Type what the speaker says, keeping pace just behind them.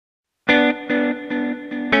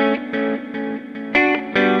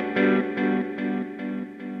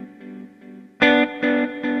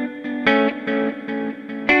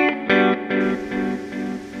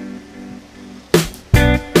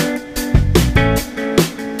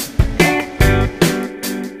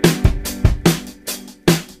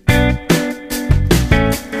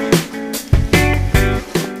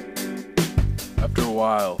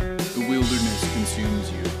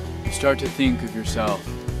start to think of yourself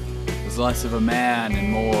as less of a man and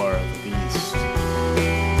more of a beast.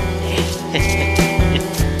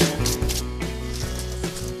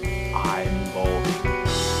 I'm bold,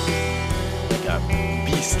 like a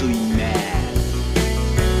beastly man.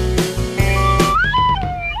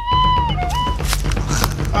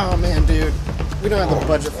 Oh man, dude. We don't have the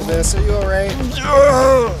budget for this. Are you alright?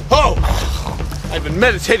 Oh! I've been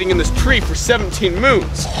meditating in this tree for 17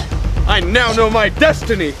 moons. I now know my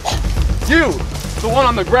destiny. You, the one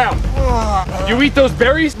on the ground. You eat those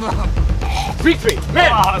berries? Speak to me,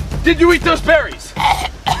 man! Did you eat those berries?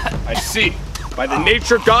 I see. By the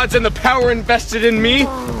nature gods and the power invested in me,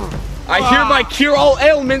 I hereby cure all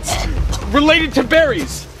ailments related to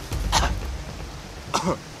berries.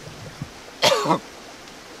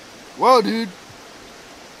 Wow, dude.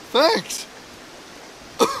 Thanks.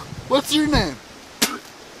 What's your name?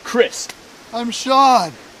 Chris. I'm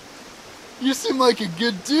Sean. You seem like a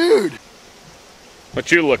good dude. What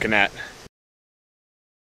you looking at?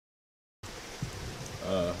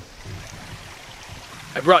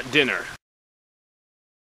 I brought dinner.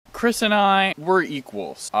 Chris and I, we're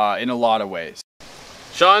equals, in a lot of ways.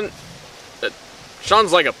 Sean's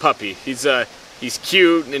like a puppy. He's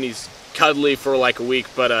cute and he's cuddly for like a week,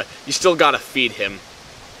 but you still gotta feed him.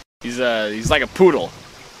 He's like a poodle.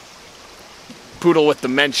 Poodle with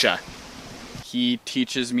dementia. He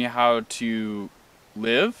teaches me how to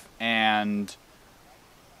live and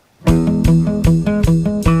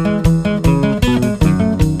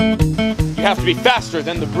You have to be faster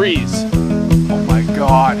than the breeze. oh my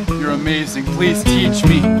god, you're amazing. Please teach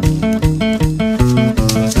me.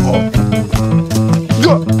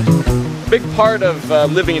 Big part of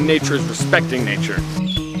living in nature is respecting nature.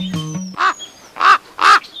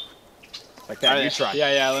 Like that, you try.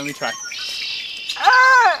 Yeah, let me try.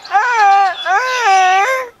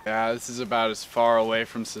 Yeah, this is about as far away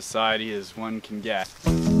from society as one can get.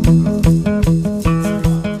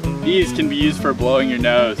 These can be used for blowing your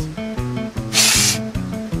nose.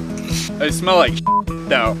 They smell like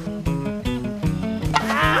though.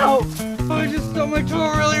 Ow! I just stubbed my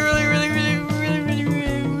toe really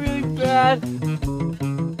bad.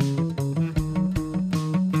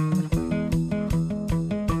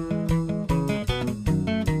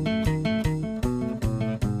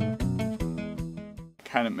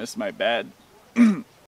 Kind of miss my bed.